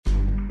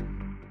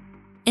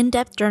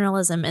In-depth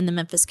journalism in the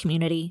Memphis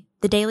community,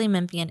 the Daily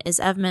Memphian is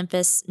of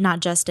Memphis,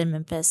 not just in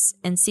Memphis,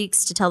 and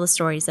seeks to tell the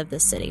stories of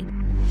this city.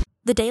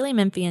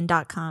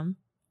 TheDailyMemphian.com.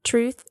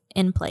 Truth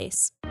in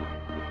place.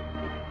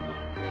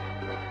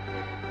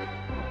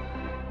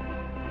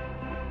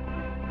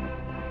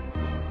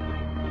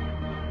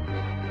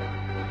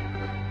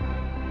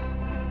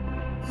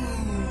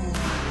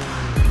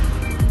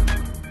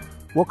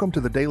 Welcome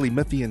to the Daily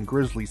Memphian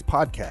Grizzlies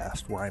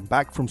Podcast, where I'm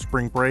back from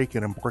spring break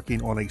and I'm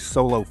working on a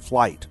solo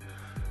flight.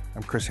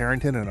 I'm Chris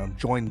Herrington, and I'm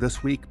joined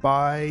this week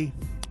by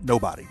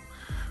nobody.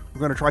 We're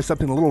going to try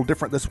something a little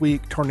different this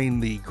week, turning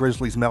the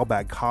Grizzlies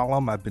Mailbag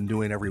column I've been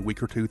doing every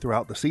week or two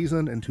throughout the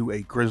season into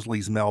a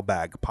Grizzlies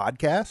Mailbag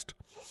Podcast.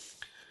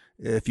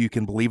 If you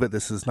can believe it,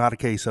 this is not a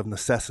case of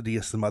necessity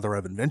as the mother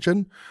of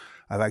invention.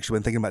 I've actually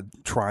been thinking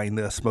about trying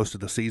this most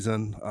of the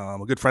season. A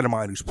good friend of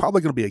mine who's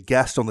probably going to be a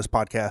guest on this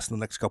podcast in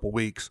the next couple of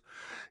weeks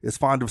is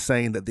fond of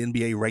saying that the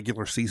NBA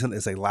regular season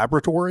is a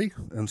laboratory,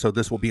 and so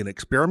this will be an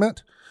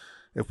experiment.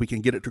 If we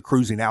can get it to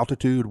cruising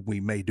altitude,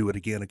 we may do it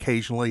again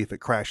occasionally. If it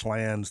crash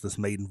lands, this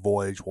maiden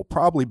voyage will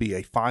probably be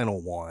a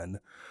final one.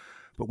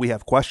 But we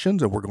have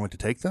questions, and we're going to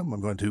take them.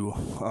 I'm going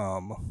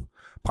to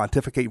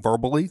pontificate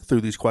verbally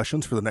through these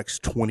questions for the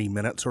next 20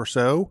 minutes or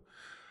so.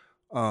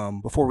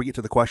 Before we get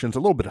to the questions, a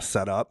little bit of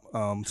setup.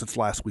 Since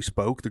last we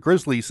spoke, the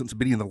Grizzlies, since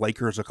beating the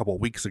Lakers a couple of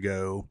weeks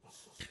ago,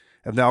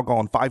 have now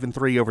gone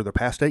 5-3 over their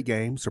past 8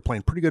 games. They're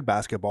playing pretty good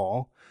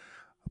basketball.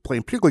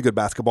 Playing particularly good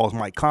basketball is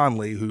Mike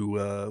Conley, who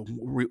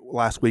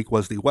last week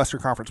was the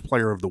Western Conference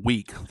Player of the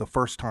Week. The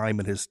first time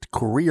in his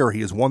career he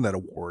has won that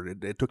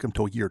award. It took him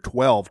till year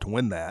 12 to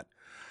win that.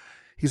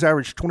 He's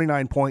averaged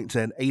 29 points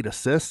and 8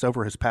 assists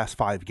over his past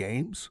 5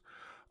 games.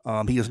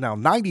 He is now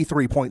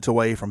 93 points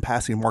away from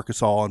passing Marc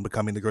Gasol and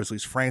becoming the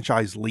Grizzlies'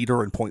 franchise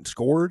leader in points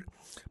scored.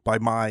 By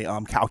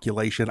my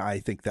calculation, I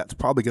think that's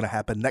probably going to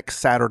happen next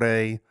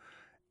Saturday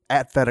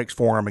at FedEx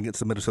Forum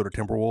against the Minnesota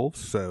Timberwolves,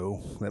 so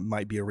that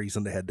might be a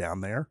reason to head down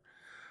there.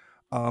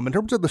 In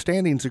terms of the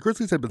standings, the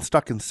Grizzlies have been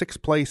stuck in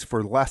 6th place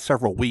for the last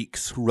several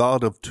weeks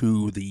relative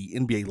to the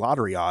NBA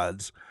lottery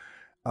odds.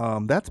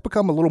 That's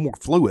become a little more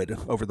fluid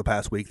over the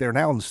past week. They're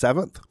now in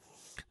 7th.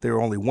 They're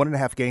only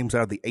 1.5 games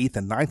out of the 8th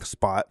and 9th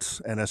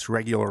spots, and as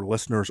regular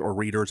listeners or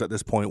readers at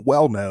this point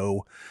well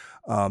know,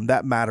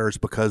 that matters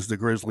because the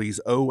Grizzlies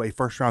owe a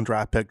first-round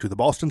draft pick to the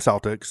Boston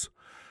Celtics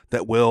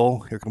that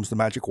will, here comes the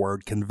magic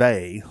word,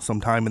 convey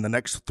sometime in the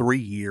next 3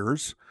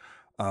 years.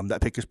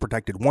 That pick is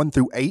protected 1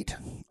 through 8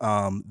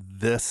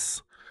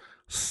 this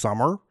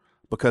summer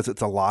because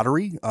it's a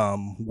lottery.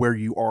 Where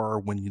you are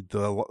when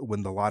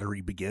the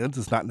lottery begins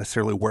is not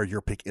necessarily where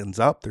your pick ends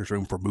up. There's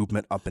room for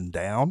movement up and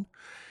down.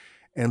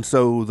 And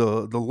so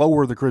the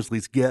lower the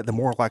Grizzlies get, the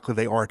more likely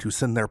they are to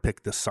send their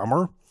pick this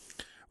summer,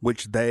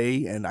 which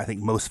they, and I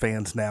think most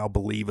fans now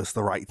believe is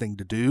the right thing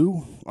to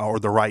do, or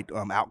the right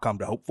outcome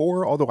to hope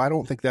for, although I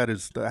don't think that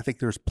is, I think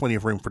there's plenty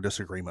of room for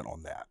disagreement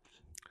on that.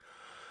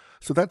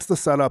 So that's the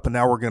setup, and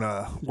now we're going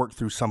to work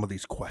through some of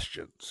these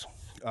questions.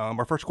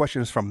 Our first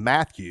question is from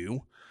Matthew.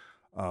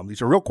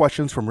 These are real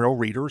questions from real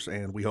readers,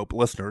 and we hope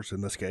listeners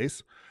in this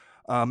case.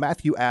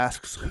 Matthew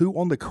asks, who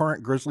on the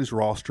current Grizzlies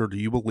roster do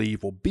you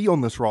believe will be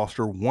on this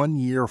roster 1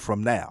 year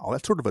from now?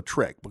 That's sort of a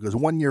trick because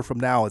 1 year from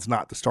now is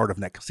not the start of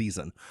next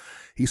season.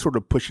 He's sort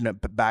of pushing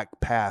it back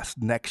past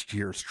next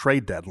year's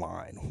trade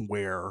deadline,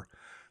 where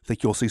I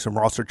think you'll see some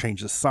roster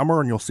change this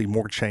summer and you'll see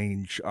more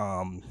change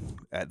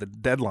at the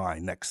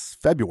deadline next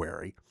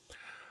February.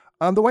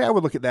 The way I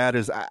would look at that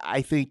is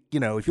I think,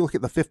 if you look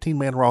at the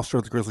 15-man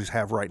roster the Grizzlies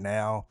have right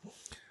now,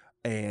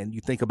 and you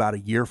think about a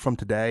year from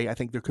today, I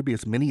think there could be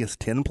as many as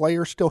 10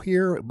 players still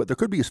here, but there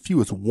could be as few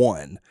as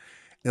 1.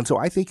 And so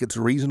I think it's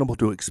reasonable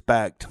to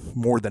expect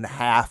more than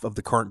half of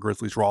the current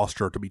Grizzlies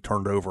roster to be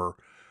turned over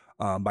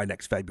by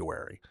next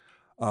February.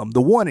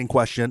 The one in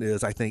question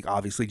is, I think,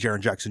 obviously, Jaren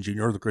Jackson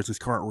Jr., the Grizzlies'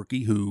 current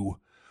rookie, who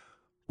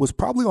was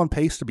probably on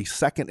pace to be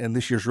second in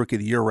this year's Rookie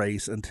of the Year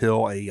race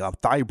until a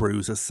thigh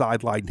bruise has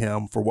sidelined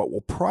him for what will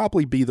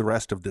probably be the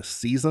rest of this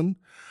season.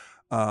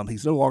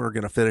 He's no longer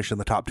going to finish in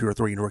the top 2 or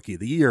 3 in Rookie of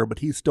the Year, but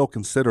he's still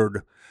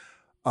considered,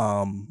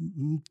 by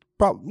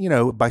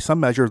some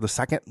measure, the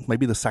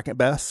second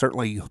best,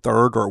 certainly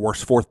 3rd or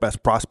worst 4th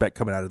best prospect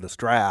coming out of this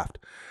draft.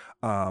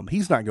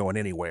 He's not going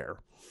anywhere.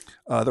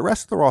 The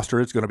rest of the roster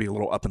is going to be a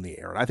little up in the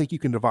air, and I think you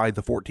can divide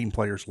the 14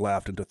 players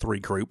left into 3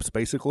 groups,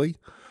 basically.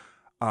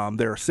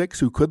 There are 6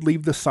 who could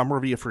leave this summer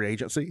via free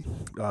agency.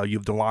 You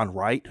have DeLon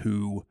Wright,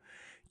 who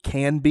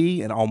can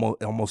be and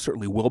almost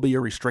certainly will be a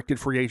restricted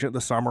free agent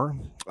this summer.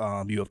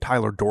 You have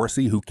Tyler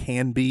Dorsey, who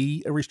can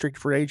be a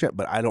restricted free agent,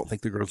 but I don't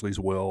think the Grizzlies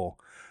will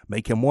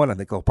make him one. I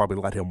think they'll probably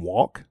let him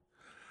walk.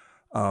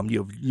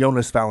 You have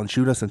Jonas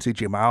Valanciunas and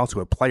C.J. Miles, who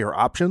have player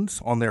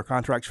options on their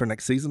contracts for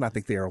next season. I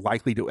think they are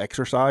likely to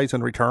exercise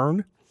in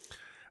return.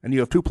 And you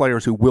have 2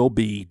 players who will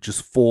be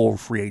just full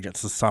free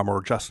agents this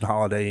summer, Justin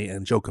Holiday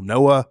and Joakim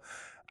Noah.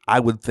 I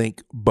would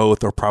think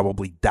both are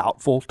probably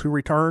doubtful to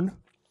return.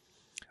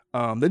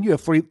 Then you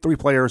have three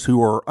players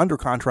who are under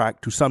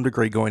contract to some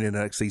degree going into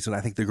next season. I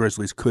think the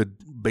Grizzlies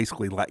could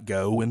basically let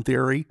go in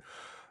theory.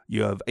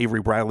 You have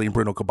Avery Bradley and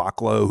Bruno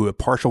Caboclo, who have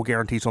partial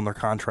guarantees on their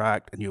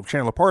contract. And you have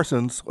Chandler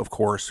Parsons, of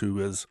course, who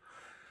has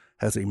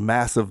a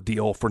massive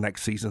deal for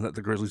next season that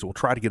the Grizzlies will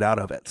try to get out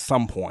of at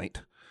some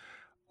point.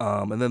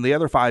 And then the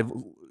other 5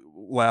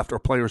 left are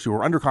players who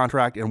are under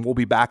contract and will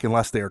be back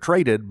unless they are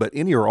traded, but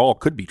any or all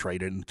could be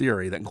traded in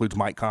theory. That includes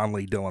Mike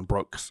Conley, Dylan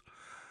Brooks,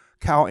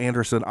 Kyle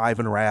Anderson,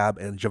 Ivan Rabb,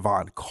 and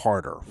Javon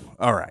Carter.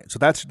 All right, so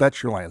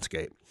that's your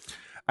landscape.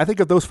 I think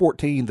of those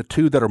 14, the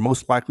 2 that are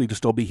most likely to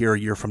still be here a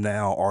year from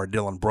now are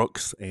Dylan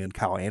Brooks and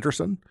Kyle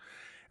Anderson.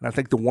 And I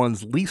think the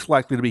ones least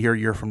likely to be here a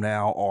year from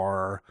now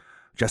are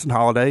Justin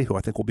Holiday, who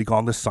I think will be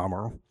gone this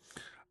summer,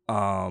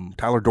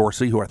 Tyler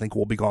Dorsey, who I think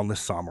will be gone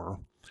this summer,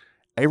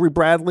 Avery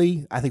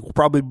Bradley, I think will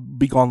probably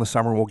be gone this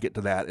summer. We'll get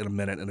to that in a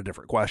minute in a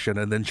different question.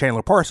 And then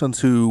Chandler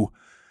Parsons, who,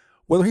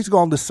 whether he's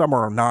gone this summer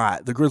or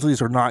not, the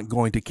Grizzlies are not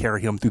going to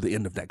carry him through the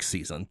end of next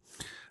season.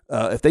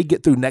 If they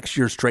get through next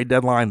year's trade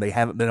deadline, they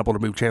haven't been able to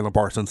move Chandler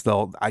Parsons,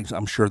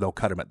 I'm sure they'll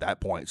cut him at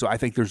that point. So I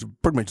think there's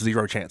pretty much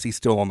zero chance he's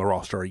still on the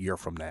roster a year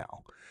from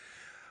now.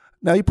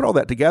 Now, you put all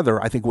that together,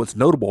 I think what's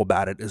notable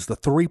about it is the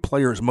 3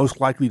 players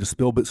most likely to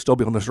still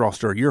be on this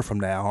roster a year from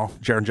now,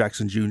 Jaren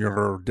Jackson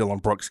Jr.,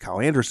 Dylan Brooks,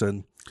 Kyle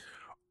Anderson,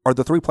 are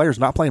the 3 players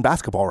not playing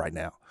basketball right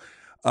now.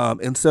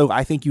 And so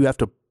I think you have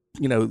to,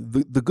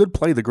 the good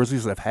play the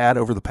Grizzlies have had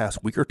over the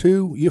past week or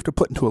two, you have to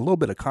put into a little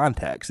bit of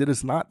context. It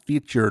has not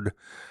featured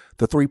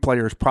the 3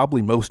 players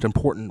probably most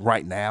important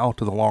right now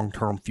to the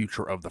long-term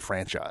future of the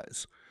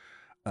franchise.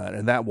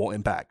 And that will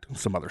impact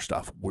some other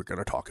stuff we're going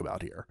to talk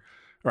about here.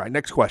 All right,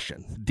 next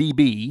question.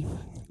 DB,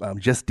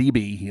 just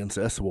DB, he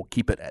insists, we'll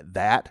keep it at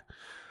that,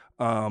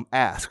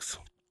 asks,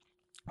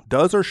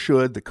 does or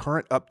should the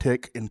current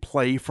uptick in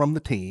play from the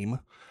team,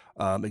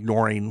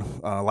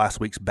 ignoring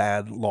last week's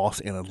bad loss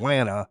in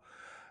Atlanta,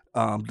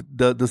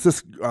 does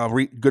this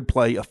good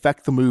play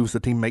affect the moves the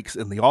team makes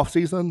in the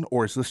offseason,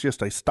 or is this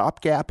just a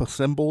stopgap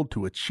assembled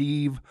to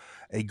achieve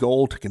a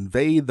goal to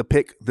convey the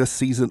pick this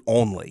season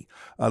only?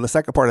 The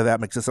second part of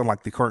that makes it sound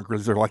like the current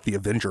Grizzlies are like the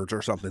Avengers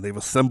or something. They've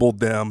assembled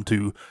them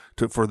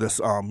for this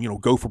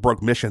go for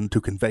broke mission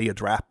to convey a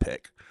draft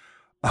pick,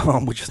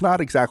 which is not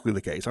exactly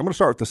the case. I'm going to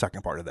start with the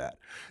second part of that.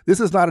 This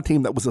is not a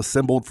team that was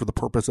assembled for the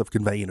purpose of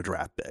conveying a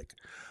draft pick.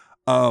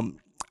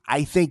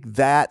 I think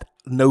that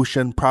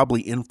notion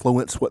probably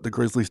influenced what the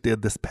Grizzlies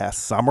did this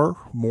past summer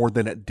more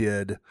than it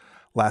did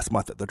last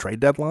month at the trade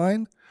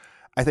deadline.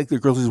 I think the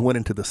Grizzlies went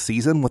into the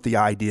season with the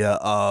idea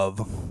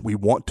of we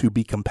want to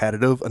be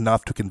competitive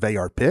enough to convey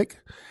our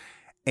pick,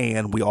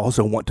 and we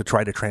also want to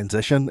try to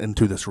transition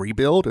into this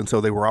rebuild. And so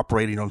they were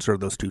operating on sort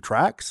of those 2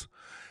 tracks.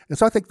 And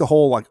so I think the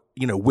whole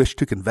wish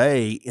to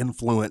convey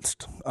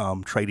influenced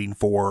trading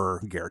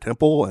for Garrett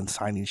Temple and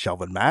signing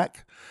Shelvin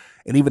Mack,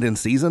 and even in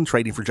season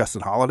trading for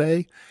Justin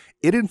Holiday.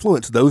 It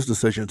influenced those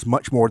decisions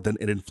much more than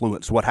it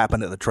influenced what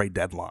happened at the trade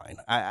deadline.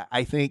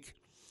 I think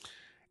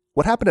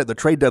what happened at the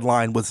trade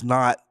deadline was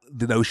not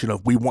the notion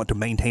of we want to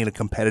maintain a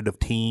competitive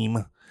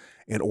team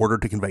in order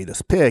to convey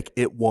this pick.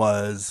 It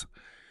was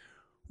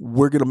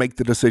we're going to make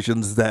the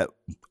decisions that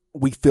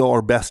we feel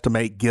are best to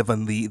make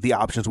given the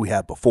options we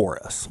have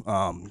before us.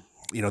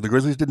 The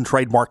Grizzlies didn't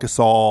trade Marc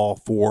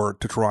Gasol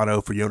to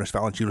Toronto for Jonas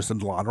Valanciunas and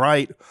DeLon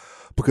Wright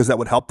because that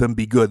would help them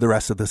be good the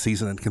rest of the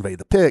season and convey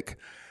the pick.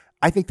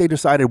 I think they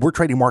decided we're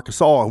trading Marc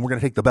Gasol and we're going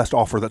to take the best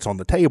offer that's on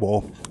the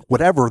table,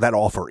 whatever that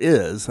offer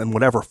is and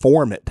whatever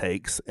form it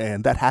takes,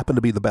 and that happened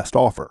to be the best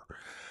offer.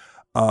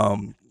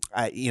 They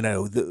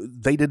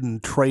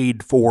didn't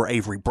trade for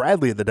Avery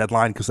Bradley at the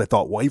deadline because they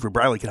thought, well, Avery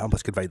Bradley can help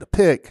us convey the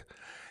pick.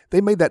 They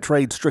made that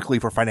trade strictly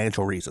for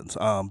financial reasons.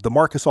 The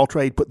Marc Gasol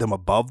trade put them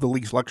above the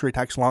league's luxury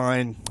tax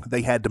line.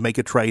 They had to make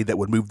a trade that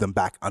would move them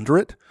back under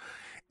it.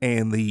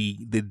 And the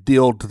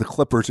deal to the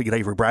Clippers to get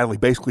Avery Bradley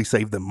basically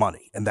saved them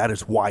money, and that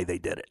is why they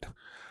did it.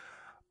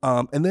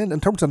 And then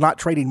in terms of not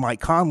trading Mike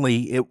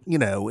Conley, it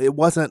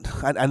wasn't.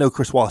 I know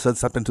Chris Wallace said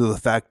something to the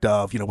effect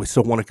of, we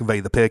still want to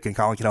convey the pick, and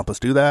Conley can help us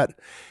do that.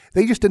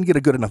 They just didn't get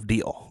a good enough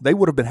deal. They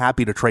would have been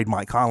happy to trade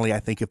Mike Conley, I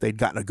think, if they'd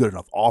gotten a good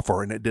enough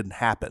offer, and it didn't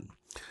happen.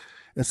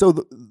 And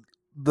so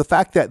the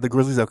fact that the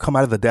Grizzlies have come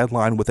out of the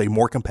deadline with a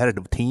more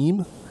competitive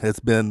team has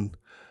been,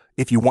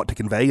 if you want to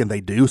convey, and they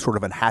do, sort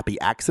of a happy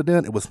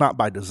accident. It was not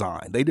by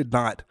design. They did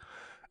not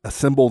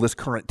assemble this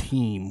current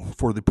team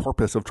for the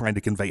purpose of trying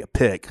to convey a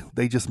pick.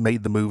 They just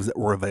made the moves that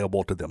were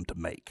available to them to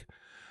make.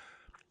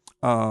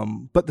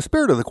 But the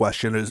spirit of the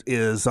question is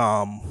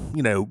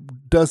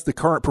does the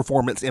current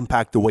performance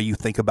impact the way you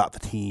think about the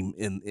team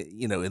in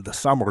the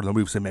summer, the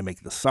moves they may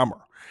make this summer?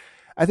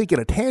 I think in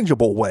a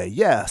tangible way,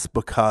 yes,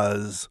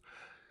 because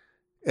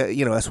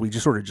as we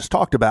just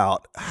talked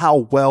about, how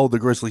well the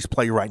Grizzlies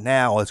play right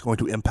now is going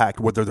to impact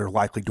whether they're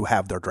likely to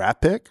have their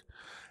draft pick,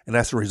 and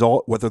as a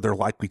result, whether they're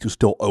likely to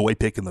still owe a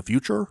pick in the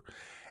future.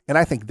 And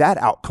I think that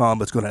outcome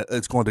is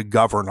going to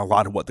govern a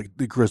lot of what the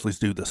Grizzlies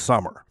do this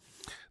summer.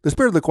 The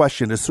spirit of the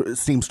question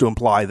seems to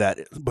imply that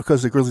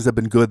because the Grizzlies have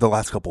been good the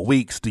last couple of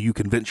weeks, do you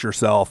convince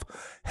yourself,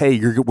 hey,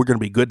 we're going to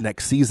be good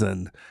next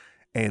season?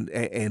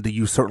 And do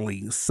you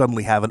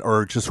suddenly have an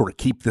urge to sort of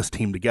keep this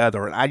team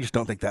together? And I just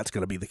don't think that's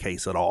going to be the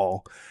case at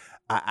all.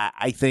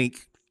 I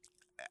think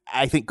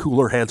I think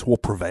cooler heads will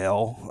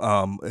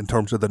prevail in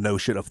terms of the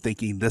notion of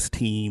thinking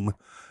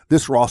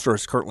this roster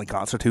is currently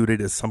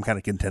constituted as some kind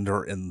of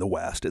contender in the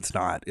West. It's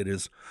not. It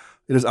is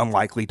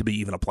unlikely to be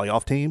even a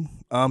playoff team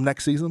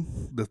next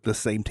season, the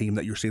same team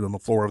that you're seeing on the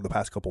floor over the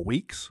past couple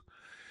weeks.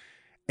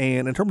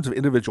 And in terms of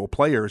individual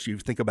players, you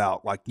think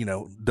about, like,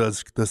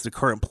 does the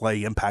current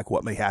play impact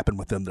what may happen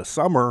with them this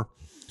summer?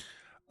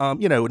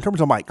 In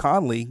terms of Mike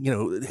Conley,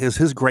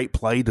 his great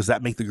play, does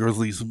that make the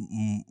Grizzlies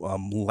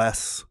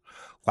less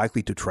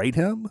likely to trade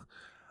him?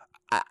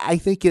 I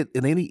think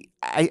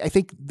I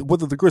think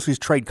whether the Grizzlies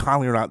trade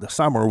Conley or not this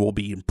summer will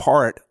be in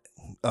part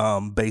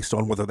based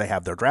on whether they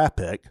have their draft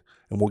pick,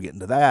 and we'll get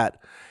into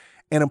that,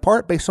 and in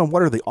part based on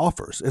what are the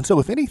offers. And so,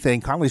 if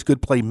anything, Conley's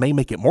good play may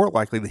make it more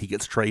likely that he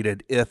gets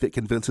traded if it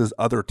convinces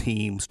other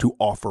teams to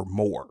offer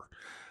more.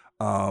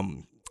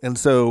 And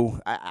so,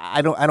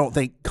 I don't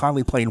think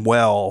Conley playing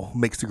well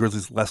makes the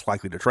Grizzlies less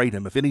likely to trade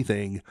him. If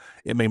anything,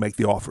 it may make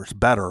the offers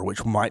better,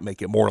 which might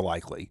make it more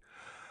likely.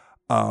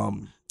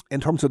 In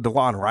terms of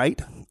DeLon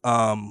Wright,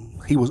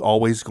 he was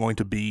always going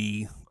to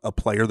be a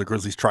player the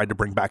Grizzlies tried to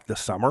bring back this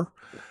summer.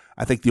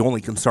 I think the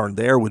only concern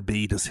there would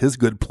be, does his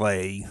good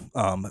play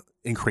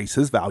increase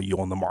his value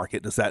on the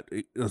market? Does that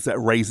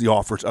raise the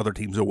offers other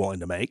teams are willing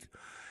to make?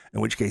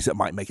 In which case, it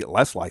might make it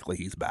less likely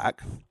he's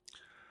back.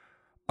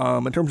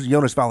 In terms of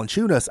Jonas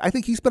Valanciunas, I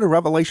think he's been a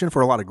revelation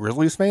for a lot of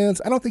Grizzlies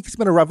fans. I don't think he's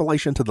been a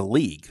revelation to the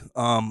league.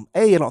 I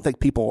don't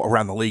think people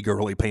around the league are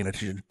really paying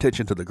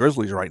attention to the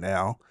Grizzlies right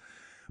now.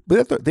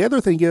 But the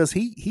other thing is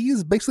he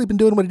has basically been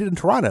doing what he did in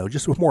Toronto,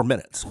 just with more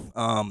minutes.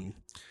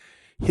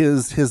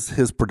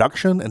 His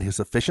production and his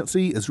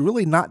efficiency is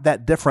really not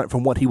that different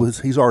from what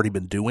he's already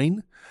been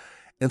doing.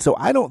 And so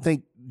I don't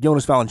think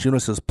Jonas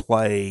Valanciunas'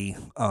 play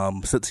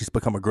since he's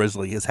become a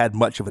Grizzly has had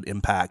much of an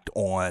impact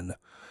on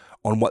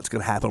what's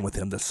going to happen with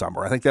him this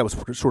summer. I think that was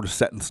sort of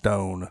set in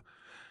stone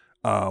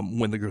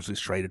when the Grizzlies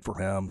traded for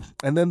him.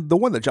 And then the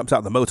one that jumps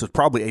out the most is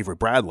probably Avery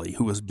Bradley,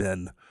 who has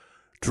been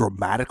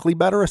dramatically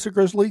better as a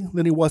Grizzly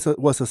than he was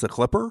as a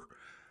Clipper.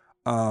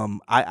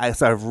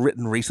 As I've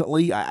written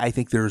recently, I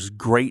think there's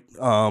great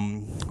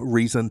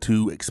reason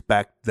to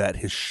expect that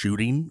his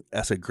shooting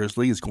as a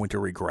Grizzly is going to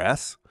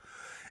regress,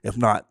 if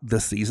not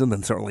this season,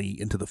 then certainly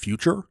into the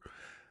future.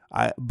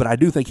 But I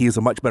do think he is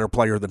a much better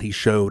player than he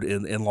showed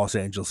in Los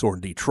Angeles or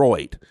in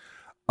Detroit.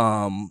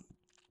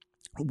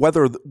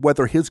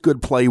 Whether his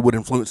good play would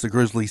influence the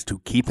Grizzlies to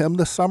keep him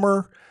this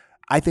summer,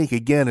 I think,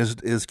 again,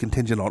 is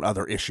contingent on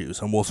other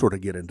issues, and we'll sort of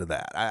get into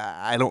that.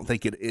 I don't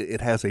think it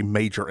has a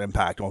major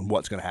impact on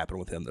what's going to happen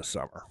with him this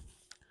summer.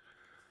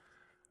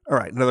 All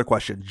right, another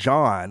question.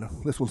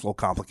 John, this one's a little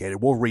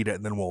complicated. We'll read it,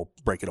 and then we'll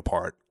break it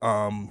apart.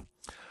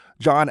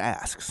 John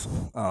asks,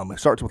 it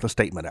starts with a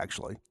statement,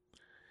 actually.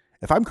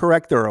 If I'm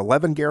correct, there are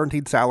 11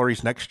 guaranteed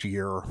salaries next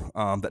year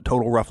that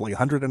total roughly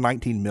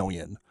 $119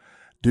 million.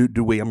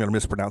 Do we, I'm going to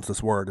mispronounce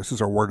this word. This is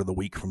our word of the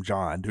week from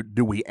John.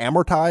 Do we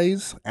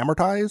amortize?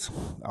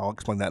 I'll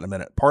explain that in a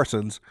minute.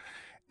 Parsons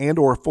and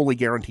or fully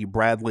guarantee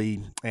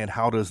Bradley, and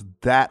how does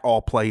that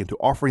all play into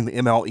offering the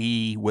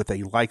MLE with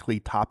a likely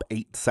top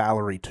 8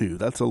 salary too?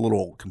 That's a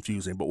little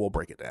confusing, but we'll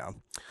break it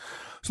down.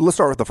 So let's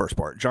start with the first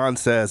part. John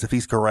says if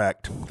he's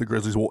correct, the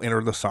Grizzlies will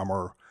enter the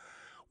summer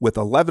with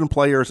 11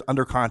 players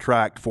under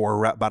contract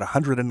for about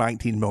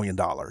 $119 million.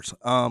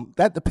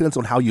 That depends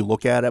on how you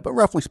look at it, but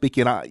roughly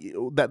speaking,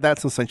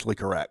 that's essentially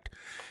correct.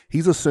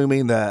 He's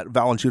assuming that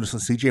Valanciunas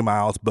and C.J.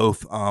 Miles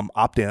both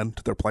opt in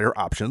to their player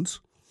options,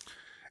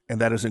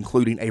 and that is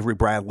including Avery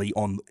Bradley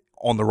on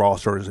the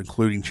roster, is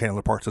including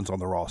Chandler Parsons on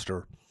the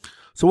roster.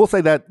 So we'll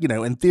say that,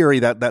 in theory,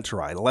 that's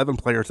right. 11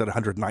 players at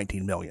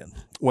 $119 million.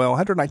 Well,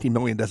 $119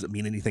 million doesn't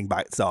mean anything by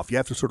itself. You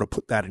have to sort of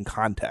put that in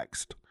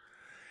context.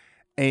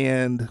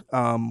 And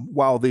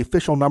while the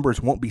official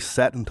numbers won't be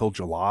set until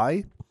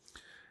July,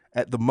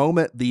 at the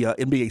moment, the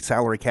NBA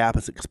salary cap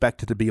is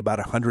expected to be about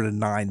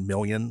 $109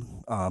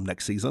 million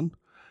next season.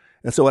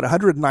 And so at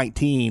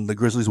 119, the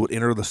Grizzlies would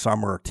enter the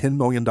summer $10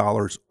 million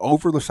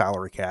over the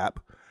salary cap,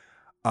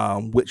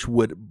 which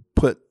would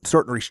put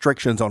certain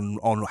restrictions on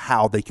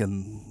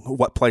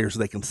what players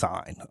they can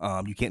sign.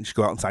 You can't just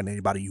go out and sign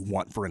anybody you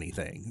want for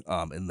anything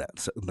in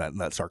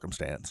that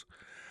circumstance.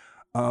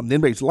 The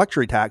NBA's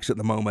luxury tax at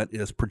the moment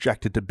is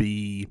projected to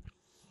be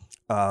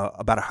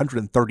about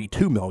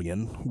 $132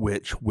 million,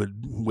 which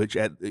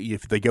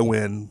if they go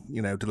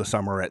in, to the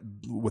summer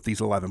with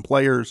these 11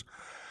 players,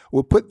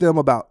 will put them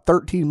about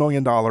 $13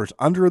 million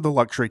under the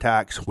luxury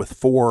tax with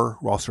 4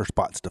 roster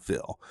spots to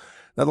fill.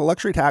 Now, the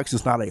luxury tax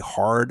is not a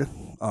hard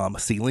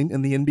ceiling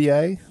in the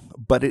NBA,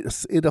 but it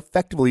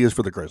effectively is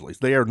for the Grizzlies.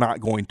 They are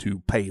not going to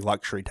pay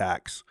luxury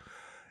tax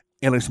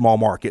in a small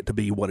market to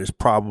be what is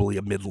probably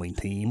a middling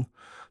team.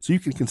 So you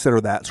can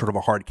consider that sort of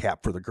a hard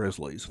cap for the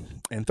Grizzlies.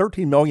 And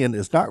 $13 million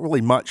is not really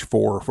much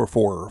for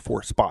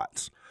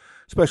spots,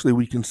 especially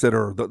when you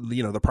consider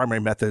the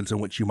primary methods in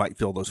which you might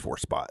fill those 4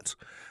 spots.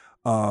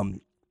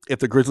 If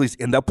the Grizzlies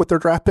end up with their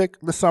draft pick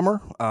this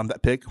summer,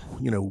 that pick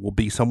will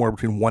be somewhere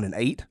between 1 and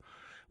 8,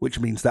 which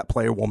means that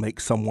player will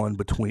make somewhere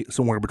between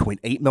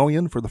 $8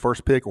 million for the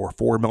first pick or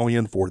 $4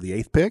 million for the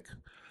 8th pick.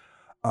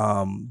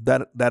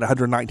 That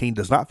 119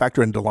 does not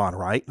factor in DeLon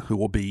Wright, who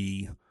will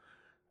be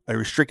a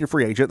restricted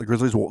free agent. The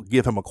Grizzlies will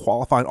give him a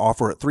qualifying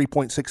offer at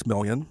 $3.6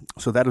 million.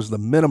 So that is the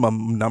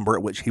minimum number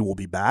at which he will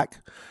be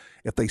back.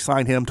 If they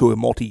sign him to a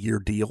multi-year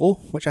deal,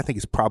 which I think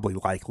is probably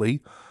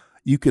likely,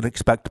 you can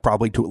expect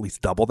probably to at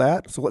least double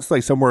that. So let's say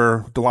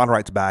somewhere DeLon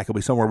Wright's back, it'll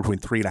be somewhere between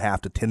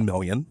 $3.5 to $10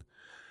 million.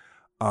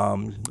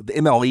 The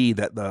MLE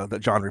that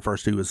John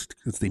refers to is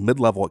the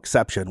mid-level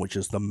exception, which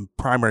is the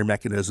primary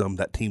mechanism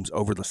that teams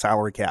over the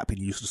salary cap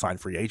can use to sign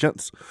free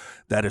agents.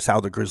 That is how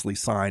the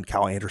Grizzlies signed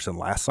Kyle Anderson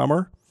last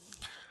summer.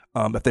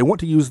 If they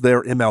want to use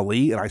their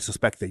MLE, and I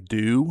suspect they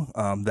do,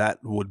 that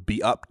would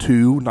be up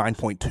to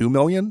 $9.2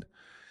 million.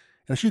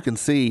 And as you can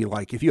see,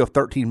 like if you have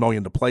 $13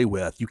 million to play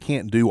with, you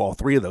can't do all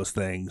three of those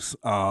things.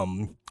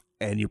 And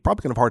you're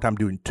probably going to have a hard time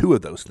doing two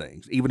of those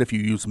things, even if you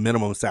use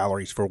minimum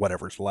salaries for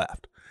whatever's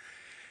left.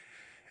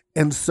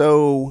 And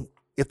so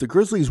if the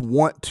Grizzlies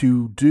want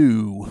to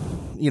do,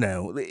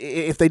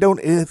 if they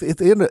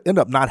end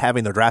up not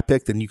having their draft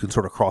pick, then you can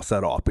sort of cross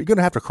that off. But you're going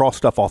to have to cross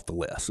stuff off the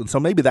list. And so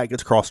maybe that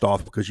gets crossed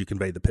off because you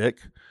convey the pick.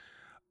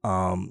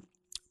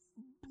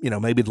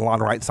 Maybe DeLon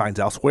Wright signs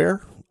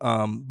elsewhere.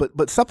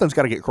 But something's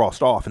got to get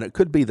crossed off. And it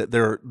could be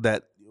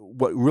that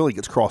what really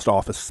gets crossed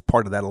off is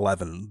part of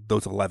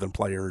those 11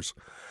 players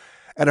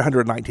at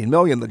 $119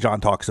 million that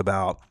John talks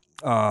about.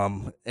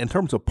 In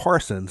terms of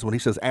Parsons, when he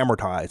says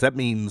amortize,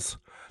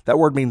 that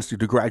word means to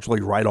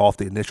gradually write off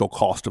the initial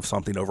cost of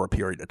something over a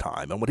period of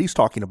time. And what he's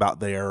talking about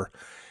there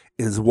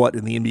is what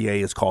in the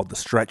NBA is called the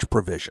stretch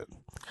provision.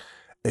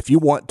 If you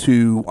want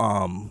to,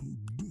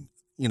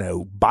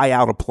 buy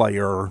out a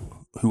player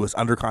who is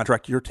under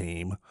contract to your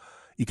team,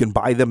 you can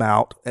buy them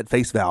out at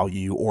face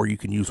value, or you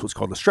can use what's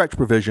called the stretch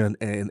provision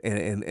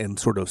and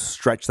sort of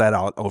stretch that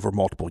out over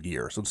multiple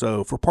years. And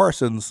so for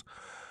Parsons,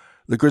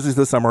 the Grizzlies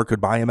this summer could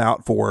buy him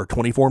out for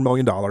 $24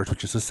 million,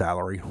 which is his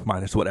salary,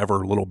 minus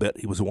whatever little bit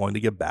he was willing to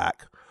give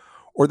back.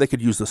 Or they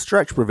could use the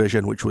stretch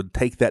provision, which would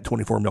take that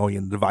 $24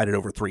 million and divide it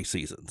over 3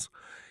 seasons.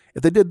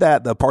 If they did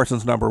that, the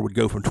Parsons number would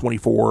go from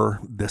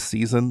 24 this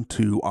season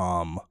to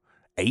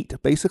 8,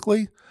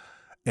 basically.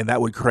 And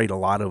that would create a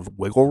lot of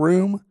wiggle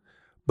room.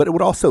 But it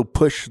would also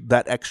push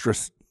that extra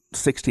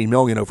 $16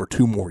 million over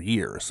 2 more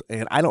years.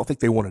 And I don't think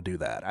they want to do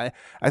that.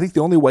 I think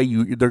the only way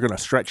they're going to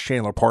stretch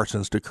Chandler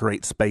Parsons to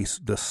create space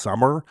this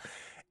summer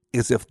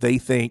is if they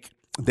think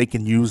they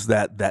can use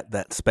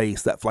that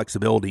space, that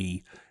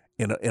flexibility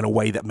in a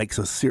way that makes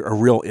a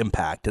real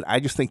impact. And I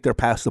just think they're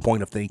past the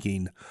point of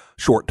thinking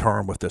short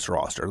term with this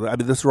roster. I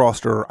mean, this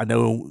roster, I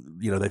know,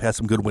 they've had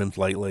some good wins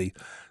lately.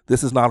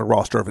 This is not a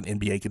roster of an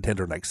NBA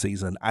contender next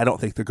season. I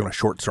don't think they're going to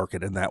short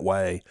circuit in that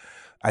way.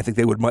 I think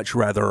they would much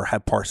rather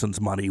have Parsons'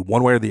 money,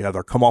 one way or the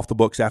other, come off the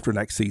books after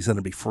next season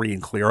and be free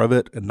and clear of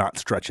it and not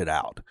stretch it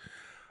out.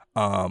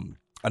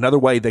 Another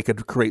way they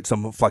could create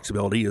some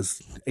flexibility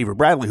is Avery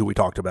Bradley, who we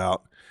talked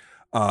about.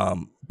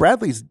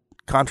 Bradley's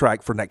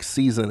contract for next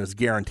season is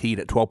guaranteed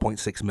at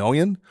 $12.6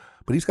 million,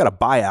 but he's got a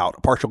buyout,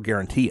 a partial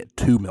guarantee at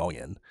 $2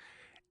 million.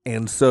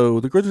 And so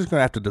the Grizzlies are going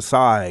to have to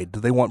decide, do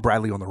they want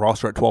Bradley on the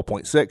roster at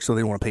 12.6, so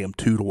they want to pay him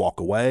 $2 to walk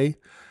away?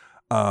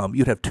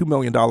 You'd have $2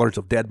 million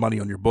of dead money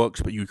on your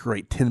books, but you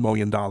create $10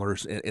 million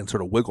in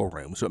sort of wiggle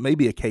room. So it may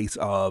be a case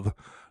of,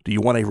 do you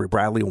want Avery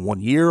Bradley in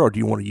 1 year, or do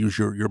you want to use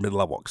your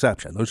mid-level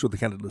exception? Those are the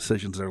kind of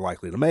decisions they're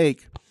likely to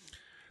make.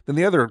 Then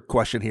the other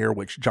question here,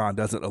 which John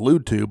doesn't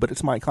allude to, but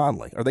it's Mike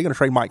Conley. Are they going to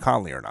trade Mike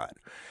Conley or not?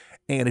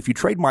 And if you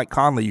trade Mike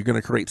Conley, you're going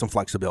to create some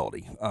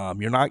flexibility.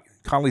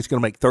 Conley's going to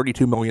make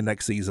 $32 million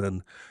next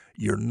season.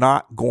 You're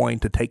not going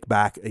to take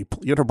back you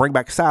have to bring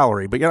back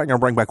salary, but you're not going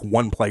to bring back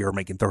one player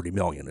making $30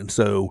 million. And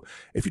so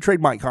if you trade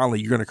Mike Conley,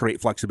 you're going to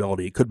create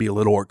flexibility. It could be a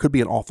little, or it could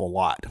be an awful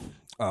lot.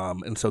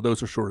 And so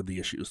those are sort of the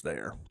issues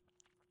there.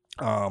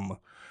 I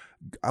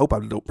hope I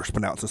don't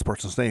mispronounce this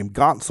person's name.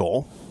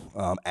 Gonsel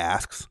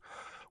asks,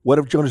 what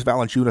if Jonas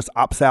Valanciunas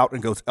opts out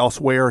and goes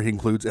elsewhere? He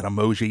includes an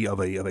emoji of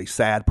a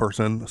sad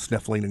person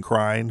sniffling and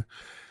crying.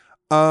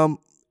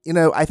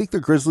 I think the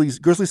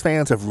Grizzlies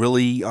fans have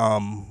really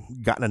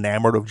gotten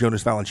enamored of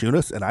Jonas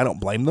Valanciunas, and I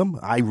don't blame them.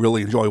 I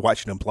really enjoy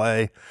watching him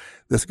play.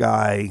 This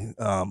guy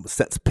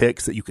sets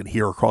picks that you can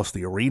hear across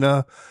the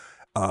arena.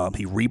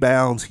 He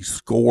rebounds, he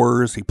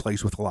scores, he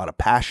plays with a lot of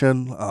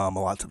passion,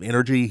 lots of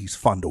energy. He's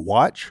fun to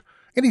watch,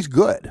 and he's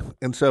good.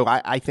 And so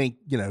I think,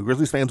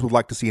 Grizzlies fans would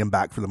like to see him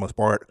back for the most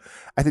part.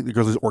 I think the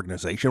Grizzlies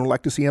organization would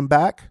like to see him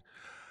back.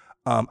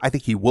 I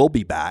think he will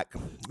be back,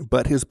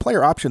 but his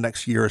player option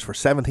next year is for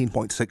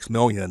 $17.6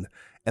 million,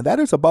 and that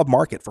is above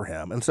market for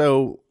him. And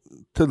so,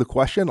 to the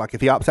question, like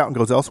if he opts out and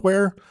goes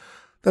elsewhere,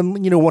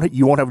 then you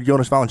won't have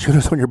Jonas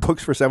Valanciunas on your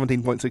books for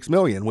 $17.6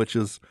 million, which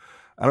is,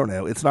 I don't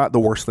know, it's not the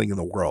worst thing in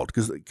the world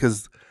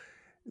because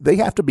they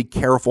have to be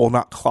careful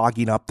not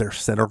clogging up their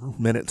center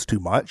minutes too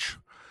much.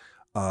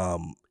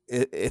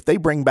 If they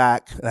bring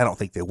back, and I don't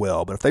think they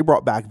will, but if they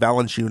brought back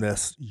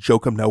Valanciunas,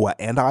 Joakim Noah,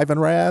 and Ivan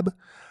Rabb,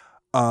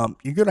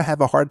 you're going to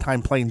have a hard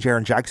time playing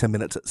Jaren Jackson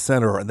minutes at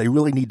center, and they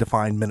really need to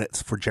find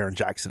minutes for Jaren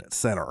Jackson at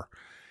center.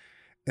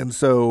 And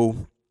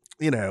so,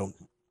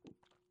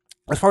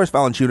 as far as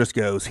Valanciunas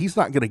goes, he's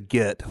not going to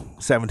get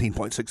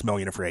 $17.6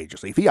 million in free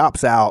agency. If he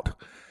opts out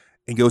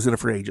and goes into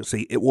free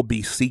agency, it will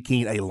be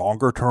seeking a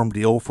longer-term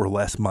deal for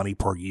less money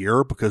per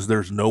year because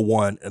there's no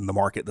one in the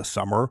market this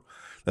summer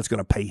that's going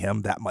to pay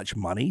him that much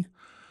money.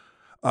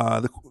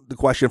 The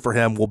question for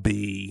him will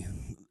be,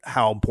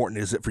 how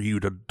important is it for you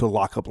to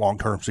lock up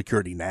long-term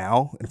security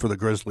now? And for the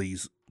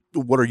Grizzlies,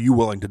 what are you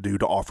willing to do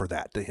to offer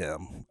that to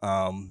him?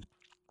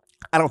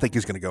 I don't think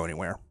he's going to go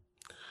anywhere.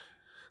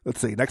 Let's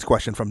see. Next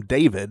question from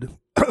David.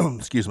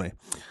 Excuse me.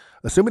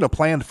 Assuming a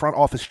planned front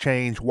office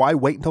change, why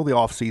wait until the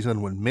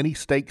offseason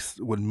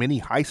when many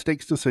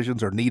high-stakes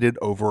decisions are needed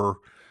over,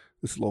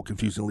 this is a little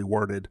confusingly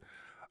worded.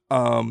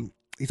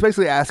 He's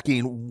basically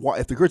asking,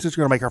 if the Grizzlies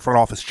are going to make our front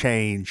office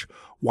change,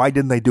 why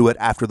didn't they do it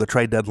after the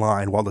trade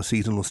deadline while the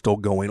season was still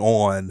going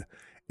on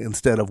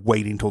instead of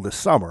waiting till this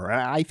summer?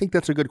 I think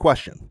that's a good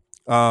question.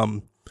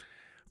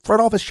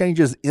 Front office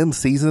changes in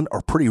season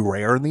are pretty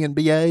rare in the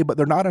NBA, but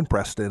they're not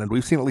unprecedented.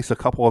 We've seen at least a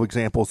couple of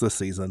examples this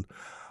season.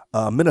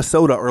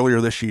 Minnesota earlier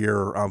this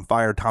year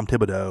fired Tom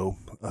Thibodeau,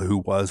 who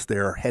was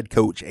their head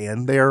coach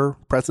and their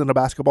president of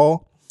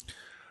basketball.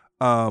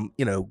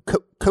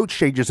 Coach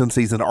changes in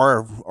season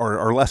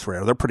are less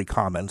rare. They're pretty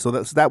common. So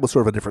that was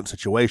sort of a different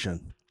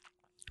situation.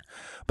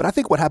 But I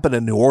think what happened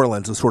in New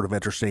Orleans is sort of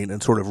interesting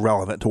and sort of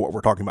relevant to what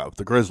we're talking about with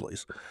the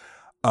Grizzlies.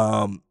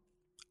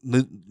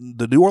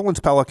 The New Orleans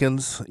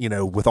Pelicans,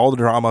 with all the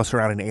drama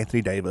surrounding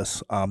Anthony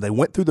Davis, they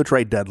went through the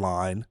trade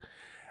deadline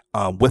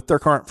with their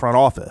current front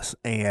office.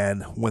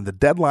 And when the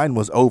deadline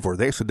was over,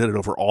 they actually did it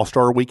over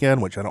All-Star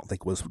weekend, which I don't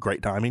think was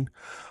great timing.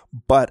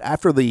 But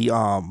after the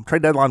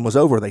trade deadline was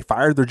over, they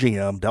fired their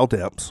GM, Del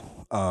Demps.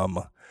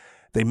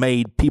 They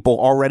made people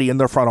already in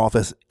their front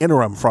office,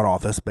 interim front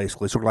office,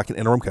 basically, sort of like an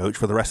interim coach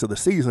for the rest of the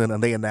season.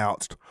 And they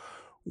announced,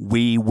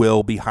 we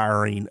will be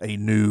hiring a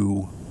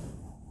new...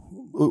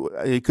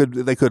 They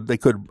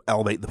could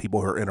elevate the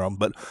people who are interim,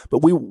 but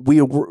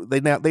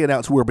they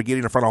announced we're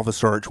beginning a front office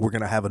search. We're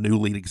going to have a new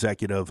lead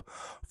executive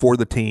for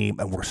the team,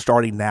 and we're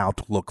starting now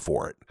to look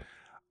for it.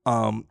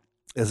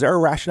 Is there a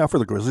rationale for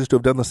the Grizzlies to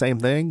have done the same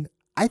thing?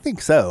 I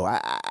think so.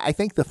 I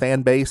think the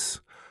fan base,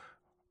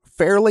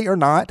 fairly or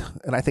not,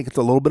 and I think it's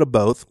a little bit of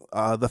both.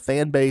 The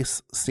fan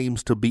base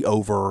seems to be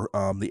over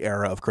the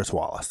era of Chris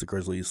Wallace, the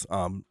Grizzlies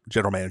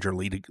general manager,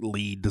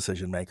 lead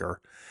decision maker.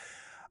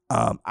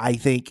 I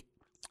think,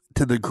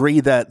 to the degree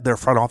that their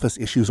front office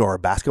issues are a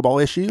basketball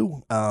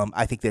issue,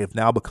 I think they have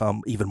now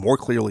become even more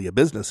clearly a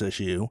business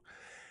issue.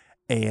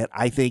 And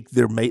I think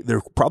there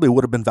probably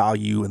would have been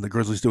value in the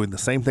Grizzlies doing the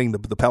same thing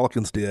the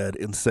Pelicans did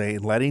in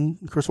letting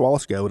Chris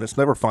Wallace go. And it's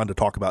never fun to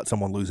talk about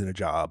someone losing a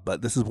job,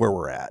 but this is where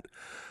we're at.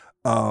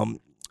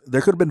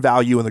 There could have been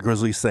value in the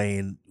Grizzlies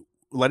saying,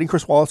 letting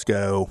Chris Wallace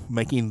go,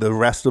 making the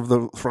rest of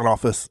the front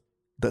office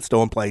that's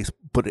still in place,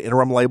 put an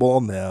interim label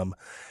on them,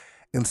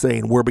 and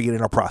saying, we're beginning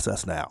our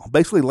process now.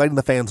 Basically letting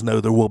the fans know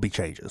there will be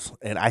changes.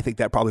 And I think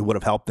that probably would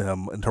have helped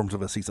them in terms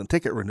of a season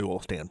ticket renewal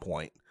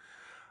standpoint.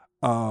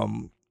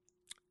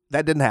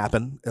 That didn't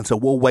happen. And so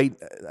we'll wait.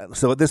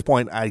 So at this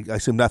point, I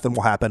assume nothing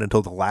will happen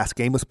until the last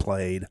game is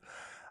played.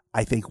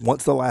 I think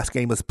once the last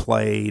game is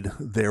played,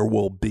 there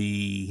will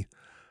be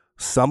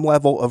some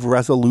level of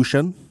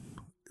resolution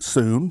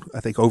soon. I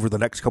think over the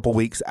next couple of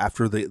weeks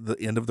after the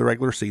end of the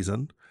regular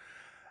season.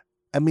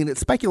 I mean, it's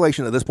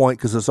speculation at this point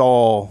because this is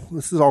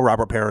all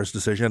Robert Parra's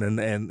decision,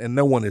 and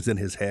no one is in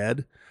his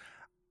head.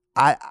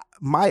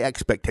 My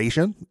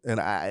expectation, and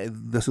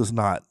this is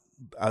not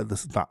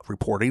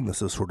reporting.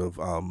 This is sort of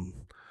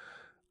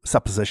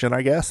supposition,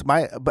 I guess.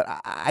 But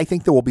I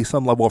think there will be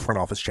some level of front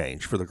office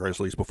change for the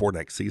Grizzlies before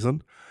next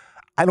season.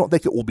 I don't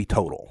think it will be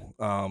total.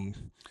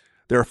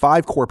 There are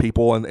 5 core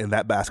people in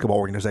that basketball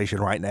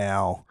organization right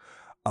now.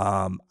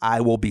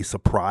 I will be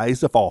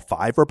surprised if all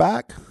 5 are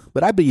back,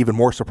 but I'd be even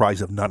more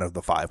surprised if none of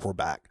the 5 were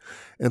back.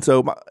 And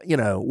so,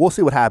 we'll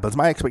see what happens.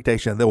 My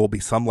expectation, there will be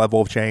some level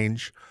of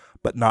change,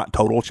 but not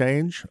total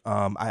change.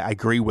 I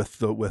agree with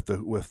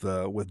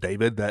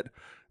David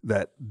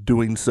that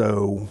doing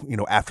so,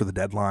 after the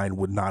deadline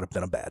would not have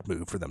been a bad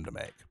move for them to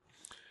make.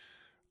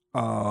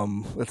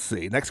 Let's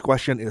see. Next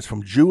question is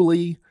from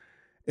Julie.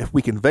 If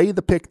we convey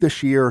the pick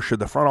this year, should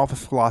the front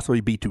office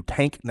philosophy be to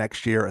tank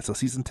next year? As a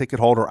season ticket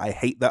holder, I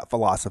hate that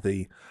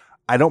philosophy.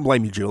 I don't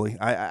blame you, Julie.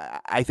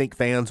 I think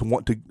fans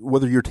want to,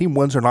 whether your team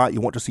wins or not,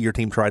 you want to see your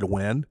team try to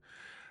win.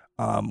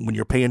 When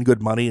you're paying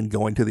good money and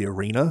going to the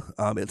arena,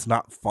 it's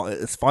not fun.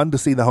 It's fun to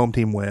see the home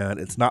team win.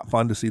 It's not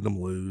fun to see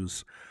them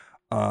lose.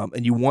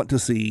 And you want to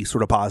see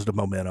sort of positive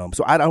momentum.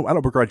 So I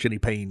don't begrudge any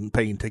paying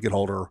ticket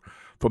holder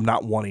from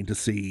not wanting to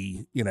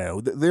see,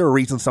 there are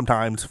reasons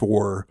sometimes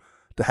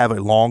to have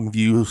a long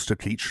view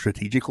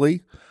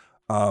strategically,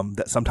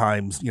 that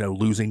sometimes,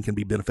 losing can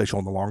be beneficial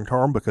in the long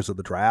term because of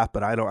the draft,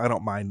 but I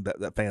don't mind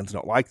that fans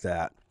don't like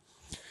that.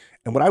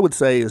 And what I would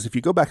say is if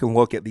you go back and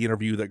look at the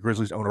interview that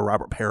Grizzlies owner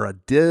Robert Parra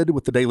did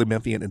with the Daily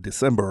Memphian in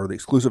December, the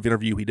exclusive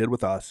interview he did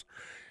with us,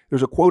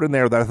 there's a quote in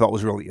there that I thought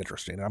was really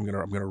interesting. I'm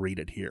going to read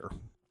it here.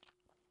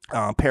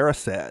 Parra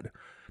said,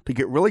 To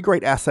get really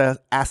great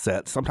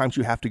assets, sometimes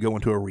you have to go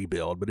into a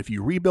rebuild. But if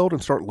you rebuild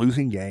and start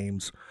losing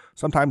games,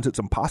 sometimes it's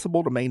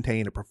impossible to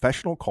maintain a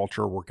professional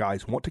culture where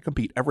guys want to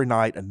compete every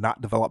night and not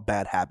develop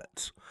bad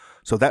habits.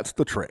 So that's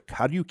the trick.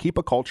 How do you keep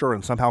a culture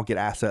and somehow get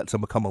assets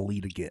and become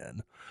elite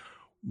again?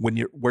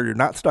 Where you're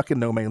not stuck in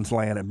no man's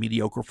land and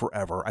mediocre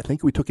forever, I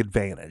think we took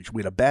advantage.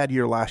 We had a bad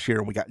year last year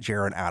and we got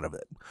Jaren out of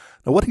it.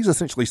 Now, what he's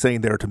essentially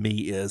saying there to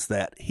me is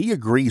that he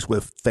agrees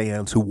with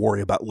fans who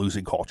worry about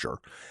losing culture.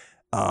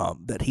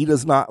 That he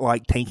does not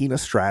like tanking a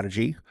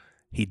strategy.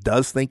 He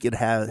does think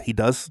he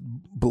does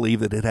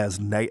believe that it has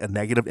a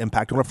negative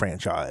impact on a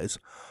franchise,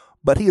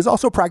 but he is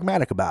also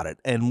pragmatic about it.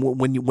 And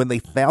when they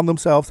found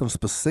themselves in a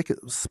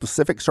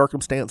specific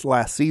circumstance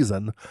last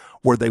season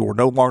where they were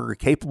no longer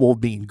capable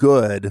of being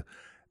good,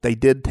 they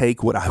did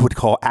take what I would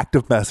call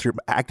active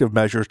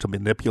measures to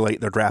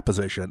manipulate their draft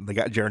position. They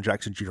got Jaren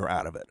Jackson Jr.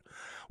 out of it.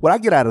 What I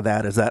get out of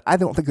that is that I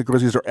don't think the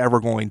Grizzlies are ever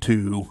going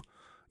to,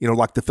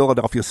 like the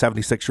Philadelphia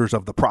 76ers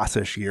of the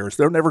process years,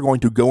 they're never going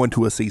to go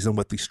into a season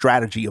with the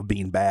strategy of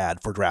being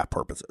bad for draft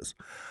purposes.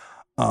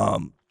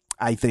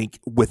 I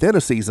think within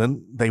a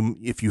season,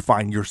 if you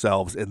find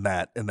yourselves in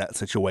that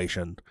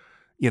situation,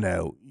 you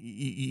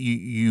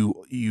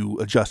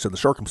adjust to the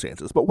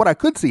circumstances. But what I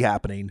could see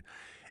happening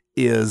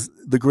is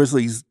the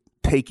Grizzlies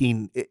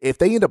if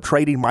they end up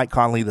trading Mike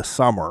Conley this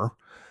summer,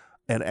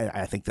 and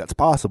I think that's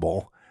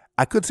possible,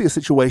 I could see a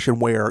situation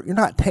where you're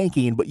not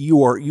tanking, but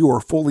you are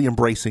fully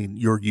embracing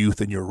your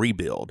youth and your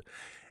rebuild.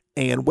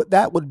 And what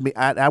that would mean,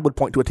 I would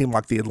point to a team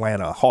like the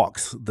Atlanta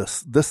Hawks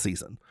this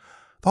season.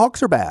 The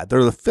Hawks are bad.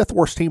 They're the fifth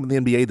worst team in the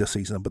NBA this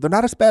season, but they're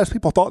not as bad as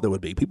people thought they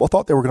would be. People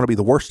thought they were going to be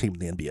the worst team in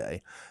the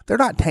NBA. They're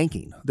not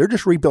tanking. They're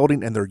just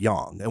rebuilding, and they're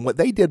young. And what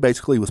they did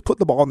basically was put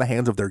the ball in the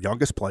hands of their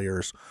youngest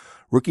players,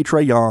 rookie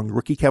Trae Young,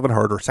 rookie Kevin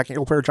Huerter,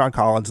 second-year player John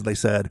Collins, and they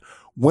said,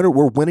 we're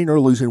winning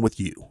or losing with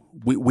you.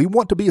 We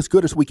want to be as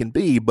good as we can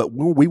be, but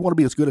we want to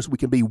be as good as we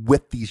can be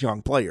with these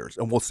young players,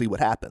 and we'll see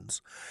what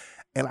happens.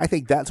 And I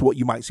think that's what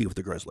you might see with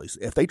the Grizzlies.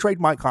 If they trade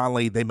Mike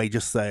Conley, they may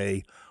just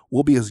say,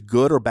 we'll be as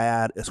good or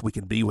bad as we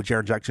can be with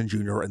Jaren Jackson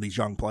Jr. and these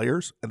young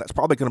players. And that's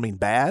probably going to mean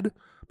bad,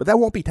 but that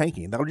won't be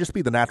tanking. That'll just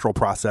be the natural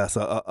process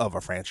of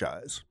a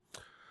franchise.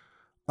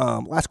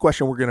 Last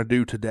question we're going to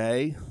do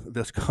today.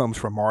 This comes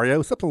from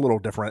Mario. Something a little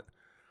different.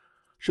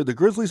 Should the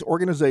Grizzlies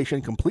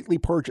organization completely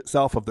purge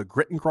itself of the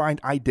grit and grind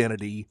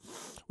identity,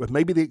 with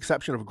maybe the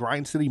exception of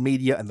Grind City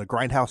Media and the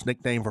Grindhouse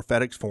nickname for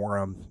FedEx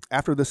Forum?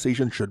 After this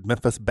season, should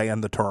Memphis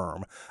ban the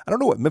term? I don't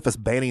know what Memphis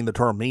banning the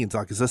term means.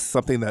 Like, is this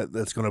something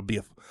that's going to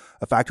be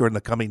a factor in the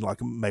coming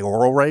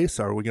mayoral race?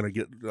 Or are we going to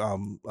get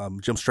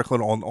Jim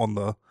Strickland on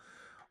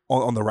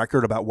the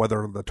record about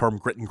whether the term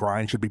grit and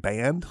grind should be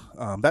banned?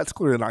 That's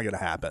clearly not going to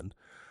happen.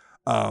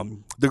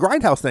 The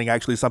Grindhouse thing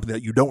actually is something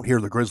that you don't hear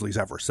the Grizzlies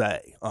ever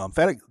say.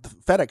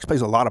 FedEx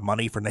pays a lot of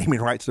money for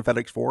naming rights to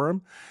FedEx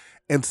Forum.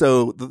 And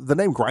so the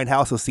name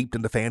Grindhouse is seeped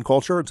into fan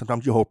culture, and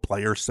sometimes you'll hear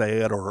players say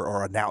it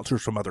or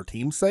announcers from other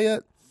teams say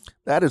it.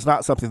 That is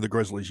not something the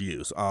Grizzlies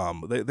use.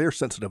 They're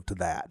sensitive to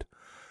that.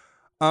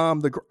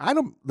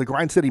 The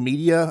Grind City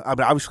Media, I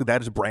mean, obviously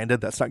that is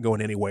branded. That's not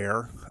going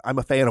anywhere. I'm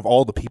a fan of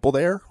all the people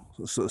there.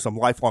 So some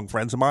lifelong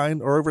friends of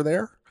mine are over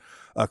there.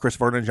 Chris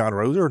Herrington and John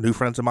Roser are new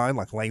friends of mine,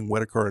 like Lane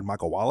Whitaker and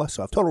Michael Wallace.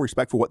 So I have total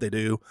respect for what they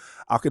do.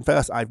 I'll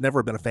confess, I've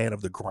never been a fan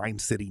of the Grind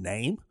City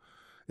name.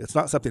 It's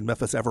not something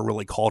Memphis ever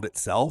really called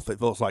itself. It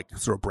feels like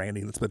sort of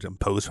branding that's been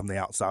imposed from the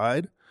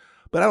outside.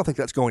 But I don't think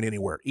that's going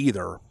anywhere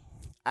either.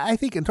 I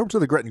think in terms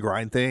of the grit and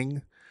grind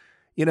thing,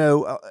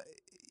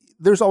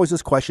 there's always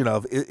this question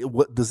of,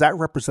 does that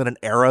represent an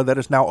era that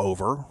is now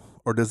over?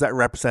 Or does that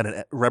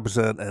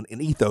represent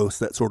an ethos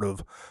that sort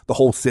of the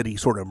whole city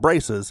sort of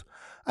embraces?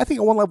 I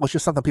think at one level it's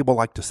just something people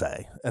like to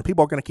say. And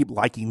people are going to keep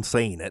liking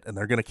saying it, and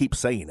they're going to keep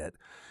saying it.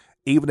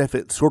 Even if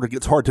it sort of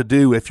gets hard to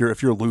do if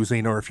you're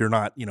losing or if you're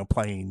not,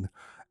 playing,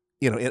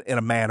 in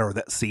a manner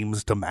that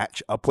seems to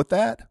match up with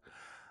that.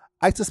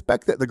 I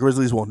suspect that the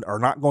Grizzlies are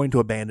not going to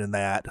abandon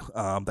that.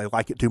 They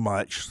like it too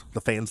much.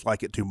 The fans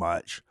like it too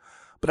much.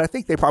 But I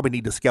think they probably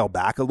need to scale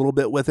back a little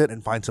bit with it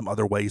and find some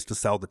other ways to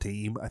sell the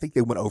team. I think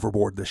they went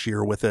overboard this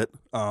year with it.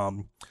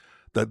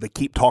 The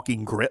keep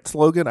talking grit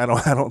slogan, I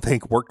don't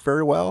think worked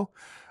very well.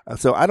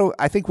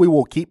 I think we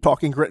will keep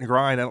talking grit and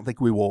grind. I don't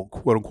think we will,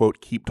 quote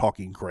unquote, keep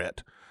talking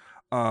grit.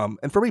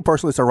 And for me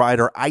personally, as a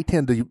writer, I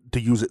tend to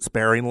use it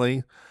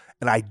sparingly.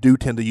 And I do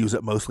tend to use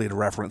it mostly in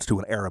reference to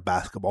an era of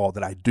basketball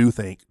that I do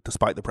think,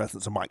 despite the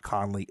presence of Mike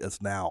Conley,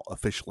 is now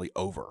officially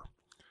over.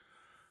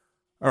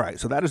 All right,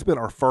 so that has been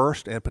our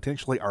first and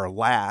potentially our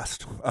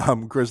last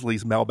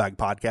Grizzlies Mailbag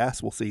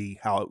Podcast. We'll see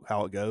how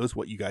it goes,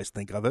 what you guys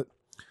think of it.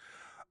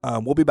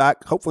 We'll be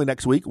back hopefully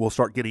next week. We'll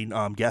start getting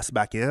guests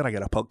back in. I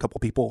got a couple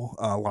people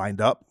lined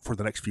up for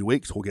the next few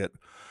weeks. We'll get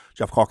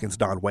Jeff Calkins,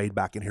 Don Wade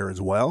back in here as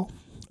well.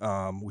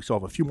 We still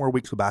have a few more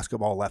weeks of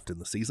basketball left in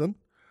the season.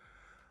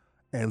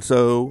 And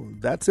so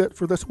that's it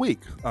for this week.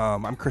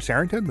 I'm Chris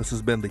Herrington. This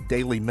has been the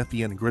Daily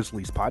Memphian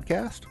Grizzlies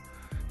Podcast.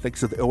 Thanks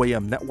to the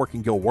OAM Network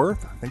and Gil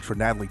Worth. Thanks for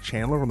Natalie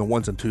Chandler on the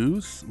ones and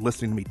twos,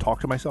 listening to me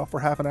talk to myself for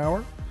half an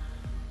hour.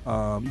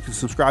 You can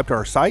subscribe to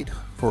our site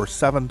for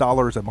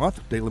 $7 a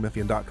month,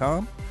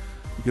 dailymemphian.com.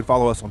 You can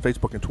follow us on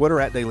Facebook and Twitter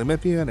at Daily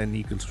Memphian, and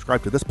you can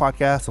subscribe to this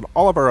podcast and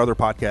all of our other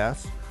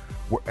podcasts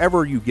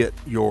wherever you get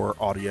your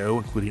audio,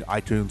 including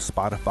iTunes,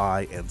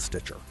 Spotify, and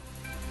Stitcher.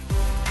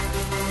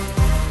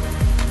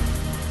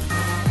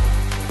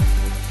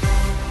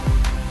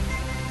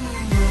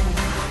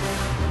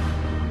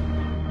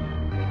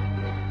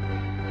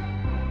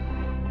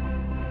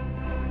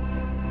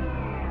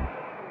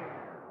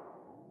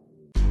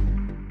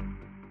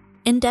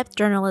 In-depth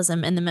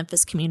journalism in the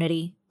Memphis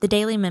community, the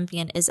Daily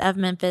Memphian is of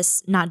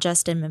Memphis, not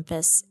just in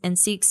Memphis, and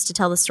seeks to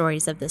tell the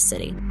stories of this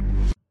city.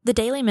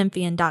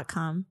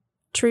 TheDailyMemphian.com.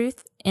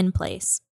 Truth in place.